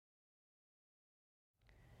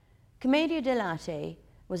Commedia dell'arte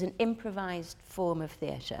was an improvised form of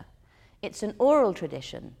theatre. It's an oral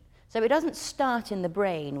tradition, so it doesn't start in the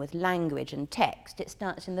brain with language and text. It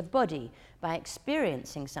starts in the body by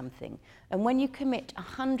experiencing something. And when you commit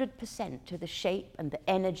 100% to the shape and the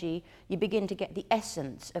energy, you begin to get the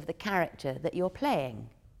essence of the character that you're playing.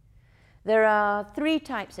 There are 3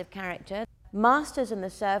 types of character: masters and the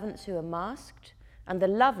servants who are masked, and the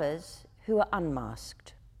lovers who are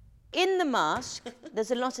unmasked. In the mask,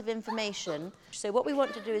 there's a lot of information. So what we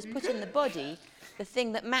want to do is put in the body the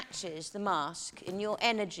thing that matches the mask in your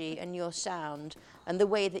energy and your sound and the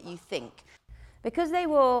way that you think. Because they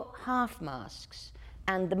wore half masks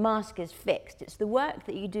and the mask is fixed, it's the work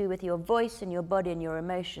that you do with your voice and your body and your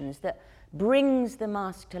emotions that brings the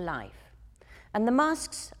mask to life. And the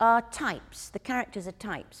masks are types, the characters are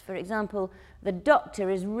types. For example, the Doctor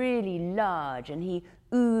is really large and he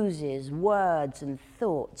oozes words and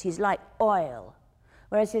thoughts. He's like oil.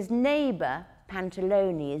 Whereas his neighbour,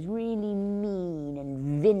 Pantalone, is really mean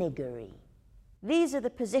and vinegary. These are the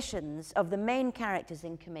positions of the main characters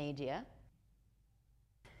in Commedia.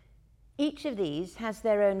 Each of these has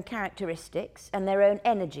their own characteristics and their own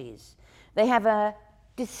energies. They have a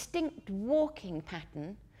distinct walking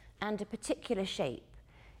pattern and a particular shape.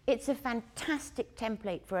 It's a fantastic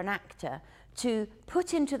template for an actor to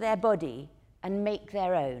put into their body and make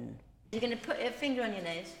their own. You're going to put your finger on your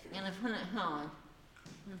nose. You're going to pull it hard.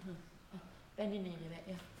 Bend your knee a bit,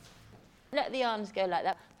 yeah. Let the arms go like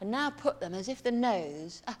that. And now put them as if the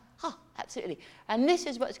nose... absolutely. And this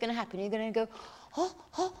is what's going to happen. You're going to go...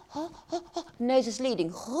 Nose is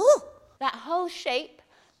leading. That whole shape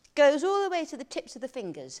goes all the way to the tips of the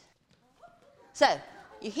fingers. So,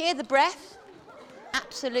 you hear the breath.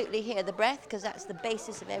 Absolutely hear the breath, because that's the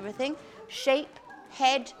basis of everything. Shape,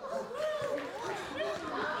 head.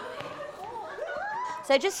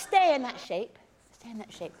 So just stay in that shape. Stay in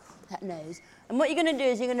that shape, that nose. And what you're going to do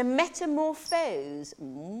is you're going to metamorphose.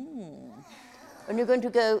 And you're going to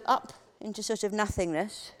go up into sort of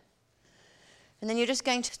nothingness. And then you're just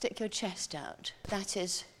going to stick your chest out. That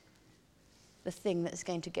is the thing that's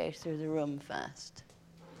going to go through the room first.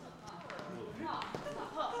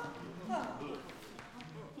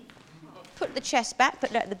 Put the chest back,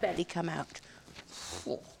 but let the belly come out.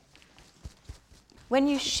 When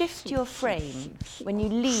you shift your frame, when you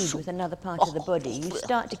lead with another part of the body, you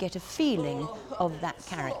start to get a feeling of that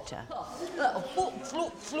character.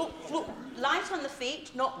 Light on the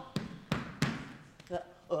feet, not...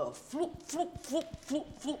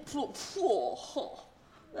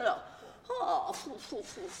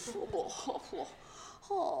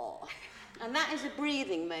 And that is a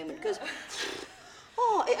breathing moment, because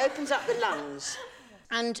it opens up the lungs.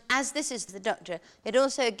 And as this is the Doctor, it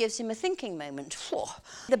also gives him a thinking moment.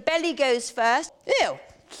 The belly goes first.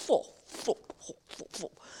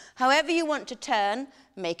 However you want to turn,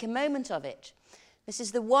 make a moment of it. This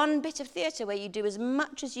is the one bit of theatre where you do as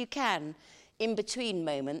much as you can in between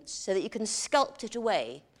moments so that you can sculpt it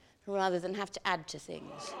away rather than have to add to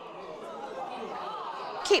things.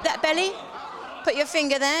 Keep that belly. Put your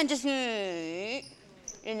finger there and just...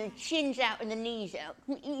 And the chin's out and the knees out.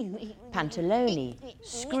 Pantalone,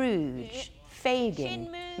 Scrooge,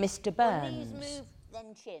 Fagin, Mr. Burns. Move,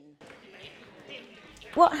 then chin.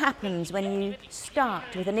 What happens when you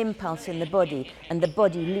start with an impulse in the body and the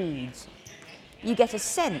body leads? You get a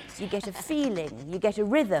sense, you get a feeling, you get a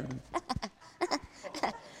rhythm.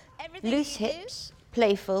 Loose hips,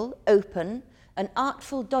 playful, open, an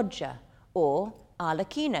artful dodger, or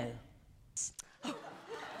Arlecchino.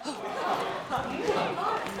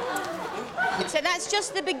 So that's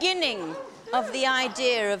just the beginning of the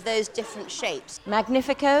idea of those different shapes.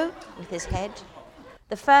 Magnifico, with his head.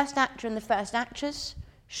 The first actor and the first actress,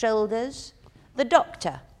 shoulders. The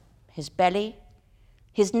Doctor, his belly.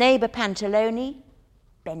 His neighbour Pantalone,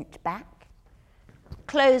 bent back.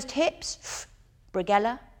 Closed hips,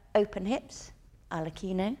 Brighella, open hips,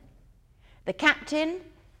 Arlecchino. The Captain,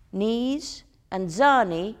 knees. And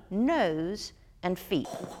Zani, nose and feet.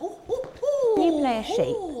 When you play a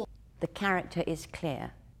shape, the character is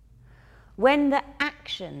clear. When the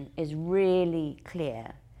action is really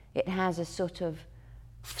clear, it has a sort of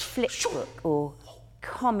flip book or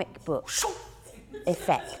comic book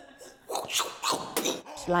effect.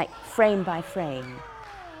 It's like frame by frame.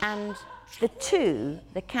 And the two,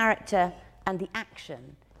 the character and the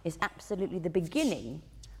action, is absolutely the beginning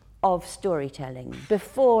of storytelling,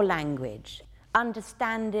 before language.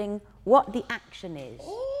 Understanding what the action is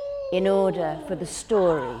in order for the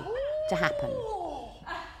story to happen.